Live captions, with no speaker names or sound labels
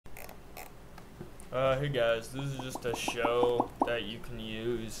Hey guys, this is just a show that you can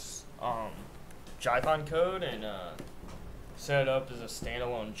use jython code and set it up as a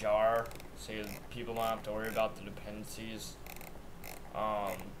standalone jar so people don't have to worry about the dependencies.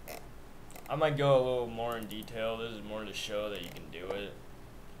 I might go a little more in detail. This is more to show that you can do it.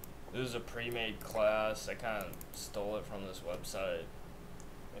 This is a pre-made class. I kind of stole it from this website.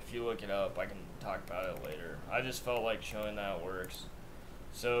 If you look it up, I can talk about it later. I just felt like showing that it works.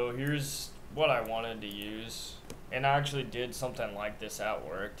 So here's what I wanted to use, and I actually did something like this at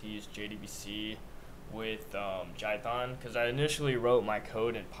work to use JDBC with Jython, because I initially wrote my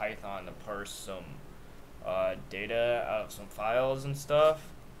code in Python to parse some data out of some files and stuff,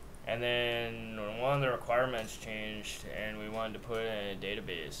 and then one of the requirements changed and we wanted to put it in a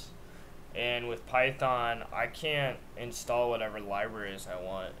database. And with Python, I can't install whatever libraries I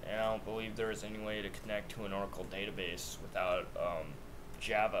want, and I don't believe there is any way to connect to an Oracle database without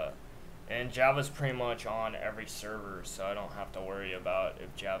Java. And Java's pretty much on every server, so I don't have to worry about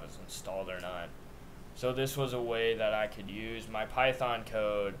if Java's installed or not. So this was a way that I could use my Python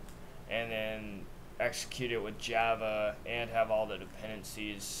code and then execute it with Java and have all the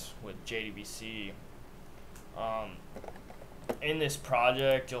dependencies with JDBC. In this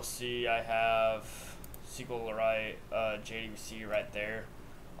project, you'll see I have SQLite, JDBC right there.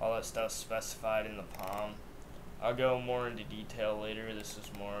 All that stuff specified in the POM. I'll go more into detail later. This is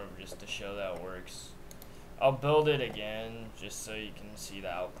more of just to show that it works. I'll build it again just so you can see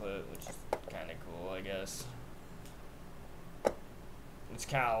the output, which is kind of cool, I guess. It's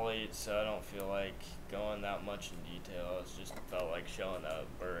kind of late, so I don't feel like going that much in detail. It's just felt like showing that it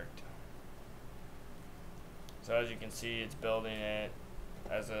worked. So as you can see, it's building it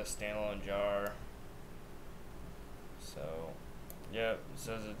as a standalone jar. So, yep, it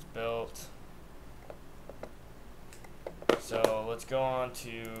says it's built. So let's go on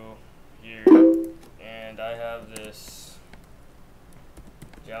to here, and I have this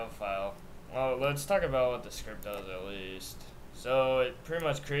Java file. Well, let's talk about what the script does at least. So it pretty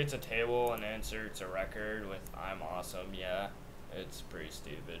much creates a table and inserts a record with I'm awesome, yeah. It's pretty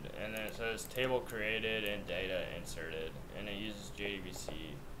stupid. And then it says table created and data inserted, and it uses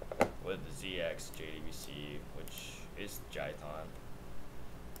JDBC with ZX JDBC, which is Jython.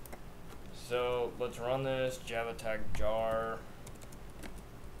 So let's run this Java tag jar.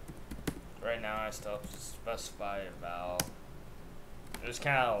 Right now I still have to specify a val. It was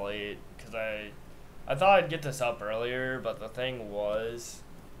kind of late because I thought I'd get this up earlier, but the thing was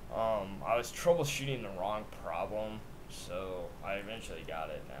I was troubleshooting the wrong problem, so I eventually got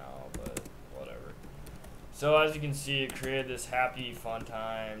it now, but whatever. So as you can see, it created this happy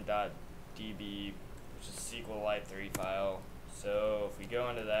funtime.db, which is SQLite 3 file. So if we go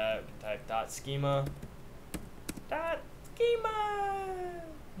into that, we can type .schema.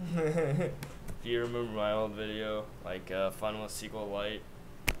 If you remember my old video, like fun with SQLite.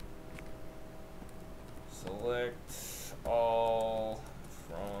 Select all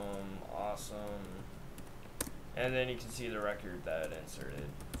from awesome. And then you can see the record that it inserted.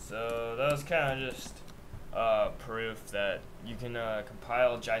 So that was kind of just proof that you can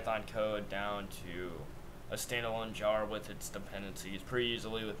compile Jython code down to a standalone jar with its dependencies pretty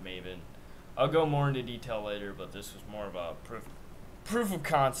easily with Maven. I'll go more into detail later, but this was more of a proof of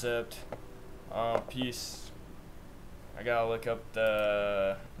concept piece. I gotta look up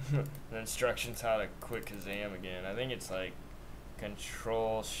the the instructions how to quit Kazam again. I think it's like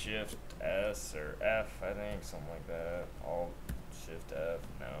Control Shift S or F, I think, something like that. Alt Shift F,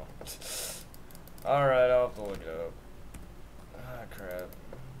 no. Alright, I'll have to look it up. Ah, crap.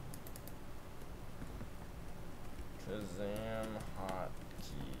 Kazam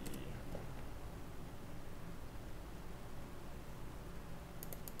hotkey.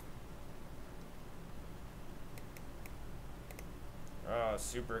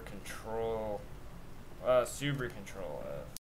 Super control F.